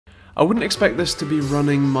I wouldn't expect this to be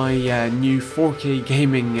running my new 4K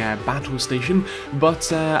gaming battle station,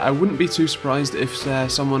 but I wouldn't be too surprised if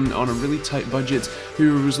someone on a really tight budget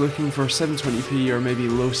who was looking for 720p or maybe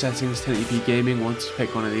low settings 1080p gaming wanted to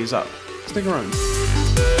pick one of these up. Stick around.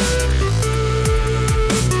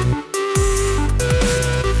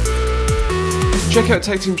 Check out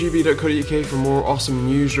TechteamGB.co.uk for more awesome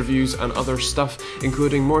news, reviews and other stuff,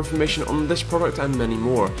 including more information on this product and many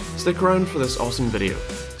more. Stick around for this awesome video.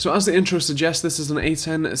 So as the intro suggests, this is an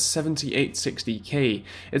A10-7860K.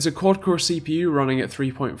 It's a quad-core CPU running at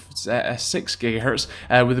 3.6 GHz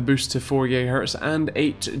with a boost to 4 GHz and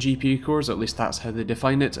 8 GPU cores, at least that's how they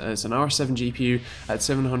define it, as an R7 GPU at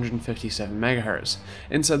 757 MHz.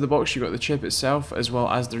 Inside the box you got the chip itself, as well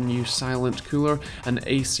as their new silent cooler, an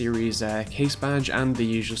A-series case badge, and the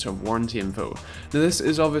usual sort of warranty info. Now this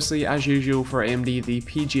is obviously, as usual for AMD, the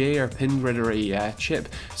PGA or pin grid array chip,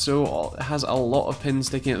 so it has a lot of pins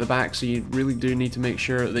sticking at the back, so you really do need to make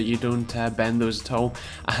sure that you don't bend those at all,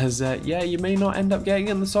 as yeah, you may not end up getting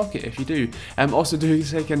in the socket if you do. Also do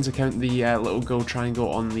take into account the little gold triangle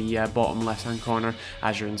on the bottom left hand corner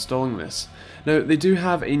as you're installing this. Now they do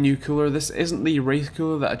have a new cooler. This isn't the Wraith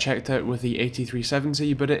cooler that I checked out with the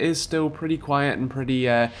AT370, but it is still pretty quiet and pretty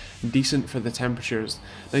decent for the temperatures.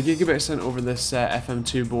 Now Gigabit sent over this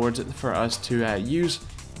FM2 board for us to use.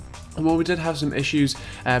 And while we did have some issues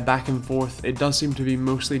back and forth, it does seem to be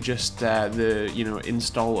mostly just the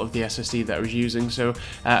install of the SSD that I was using. So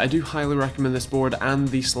I do highly recommend this board and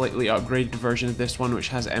the slightly upgraded version of this one, which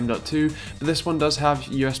has M.2. But this one does have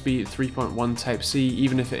USB 3.1 Type-C,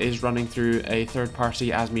 even if it is running through a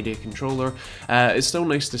third-party as media controller. It's still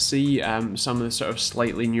nice to see some of the sort of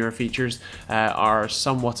slightly newer features are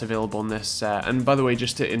somewhat available in this. And by the way,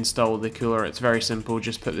 just to install the cooler, it's very simple.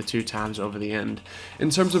 Just put the 2 tabs over the end. In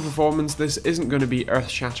terms of performance, this isn't going to be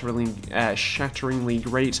earth-shatteringly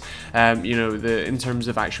great. In terms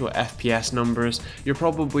of actual FPS numbers, you're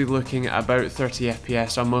probably looking at about 30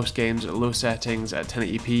 FPS on most games at low settings at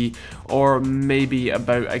 1080p, or maybe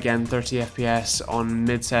about, again, 30 FPS on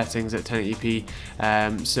mid settings at 1080p.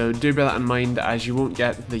 So do bear that in mind, as you won't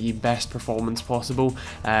get the best performance possible,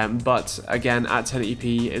 but again, at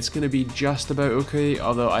 1080p it's going to be just about okay,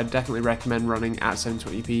 although I'd definitely recommend running at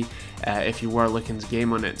 720p if you were looking to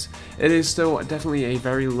game on it. It is still definitely a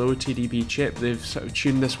very low TDP chip. They've sort of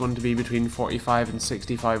tuned this one to be between 45 and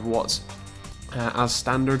 65 watts. As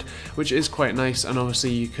standard, which is quite nice, and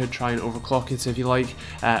obviously you could try and overclock it if you like,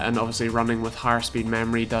 and obviously running with higher speed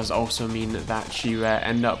memory does also mean that you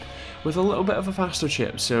end up with a little bit of a faster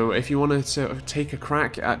chip. So if you wanted to take a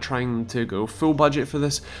crack at trying to go full budget for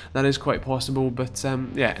this, that is quite possible. But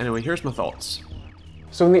yeah, anyway, here's my thoughts.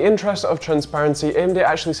 So in the interest of transparency, AMD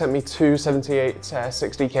actually sent me 2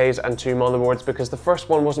 7860Ks and 2 motherboards, because the first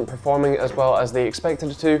one wasn't performing as well as they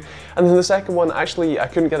expected it to, and then the second one, actually I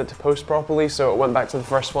couldn't get it to post properly, so it went back to the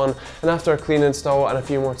first one, and after a clean install and a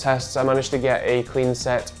few more tests, I managed to get a clean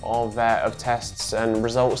set of tests and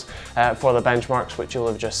results for the benchmarks, which you'll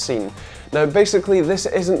have just seen. Now basically this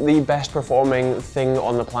isn't the best performing thing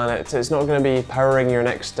on the planet. It's not going to be powering your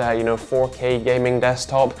next 4K gaming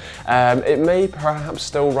desktop. It may perhaps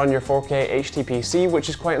still run your 4K HTPC, which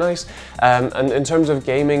is quite nice, and in terms of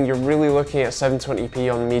gaming you're really looking at 720p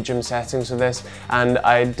on medium settings for this, and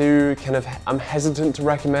I'm hesitant to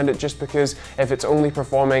recommend it just because if it's only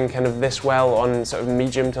performing kind of this well on sort of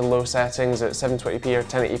medium to low settings at 720p or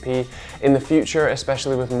 1080p in the future,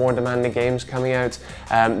 especially with more demanding games coming out,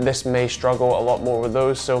 this may struggle a lot more with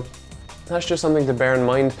those. So that's just something to bear in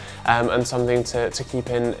mind, and something to keep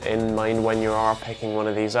in mind when you are picking one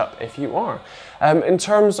of these up, if you are. In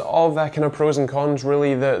terms of kind of pros and cons,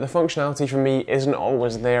 really the functionality for me isn't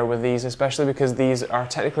always there with these, especially because these are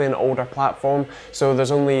technically an older platform. So there's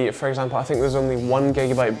only, for example, I think there's only 1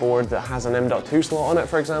 GB board that has an M.2 slot on it,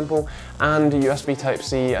 for example, and USB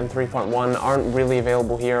Type-C and 3.1 aren't really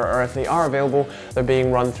available here, or if they are available, they're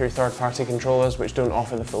being run through third-party controllers which don't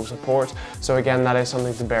offer the full support. So again, that is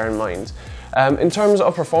something to bear in mind. In terms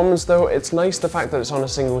of performance though, it's nice the fact that it's on a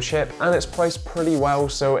single chip and it's priced pretty well,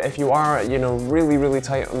 so if you are really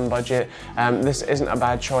tight on budget, this isn't a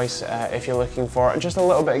bad choice if you're looking for just a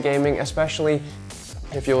little bit of gaming, especially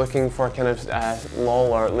if you're looking for kind of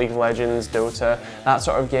LOL or League of Legends, DOTA, that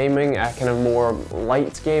sort of gaming, kind of more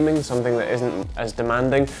light gaming, something that isn't as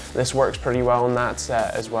demanding. This works pretty well on that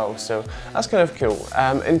as well, so that's kind of cool.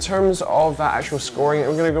 In terms of actual scoring,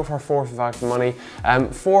 I'm going to go for 4 for 5 for money.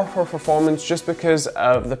 4 for performance, just because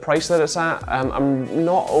of the price that it's at. I'm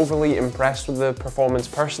not overly impressed with the performance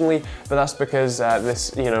personally, but that's because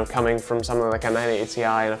this, coming from something like a 980 Ti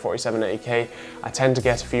and a 4780K, I tend to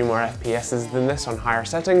get a few more FPSs than this on higher higher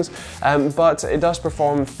settings, but it does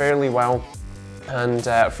perform fairly well, and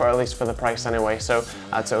for at least for the price anyway, so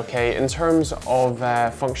that's okay. In terms of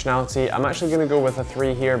functionality, I'm actually going to go with a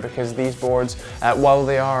 3 here, because these boards, while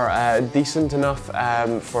they are decent enough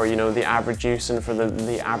for, you know, the average use and for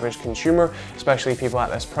the average consumer, especially people at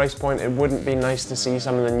this price point, it wouldn't be nice to see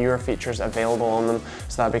some of the newer features available on them,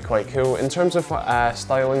 so that'd be quite cool. In terms of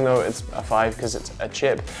styling though, it's a 5 because it's a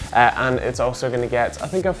chip, and it's also going to get, I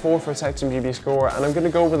think, a 4 for TechteamGB score, and I'm going to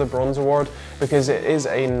go with a bronze award because it is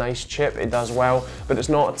a nice chip, it does well, but it's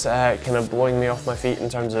not kind of blowing me off my feet in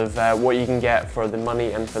terms of what you can get for the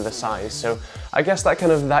money and for the size. So I guess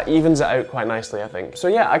that evens it out quite nicely, I think. So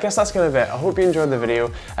yeah, I guess that's kind of it. I hope you enjoyed the video,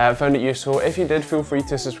 found it useful. If you did, feel free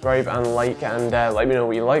to subscribe and like, and let me know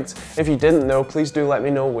what you liked. If you didn't though, please do let me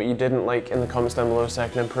know what you didn't like in the comments down below so I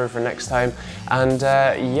can improve for next time. And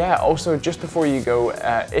yeah, also just before you go,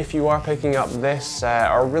 if you are picking up this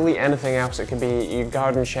or really anything else, it could be your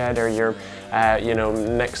garden shed or your you know,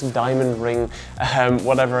 next diamond ring,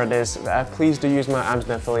 whatever it is, please do use my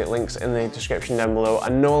Amazon affiliate links in the description down below. I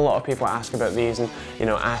know a lot of people ask about these and, you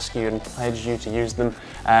know, ask you and pledge you to use them,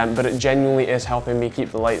 but it genuinely is helping me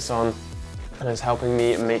keep the lights on and is helping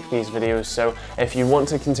me make these videos. So if you want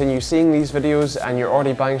to continue seeing these videos and you're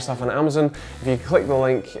already buying stuff on Amazon, if you click the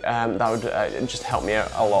link, that would just help me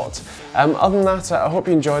out a lot. Other than that, I hope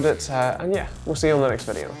you enjoyed it, and yeah, we'll see you on the next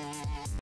video.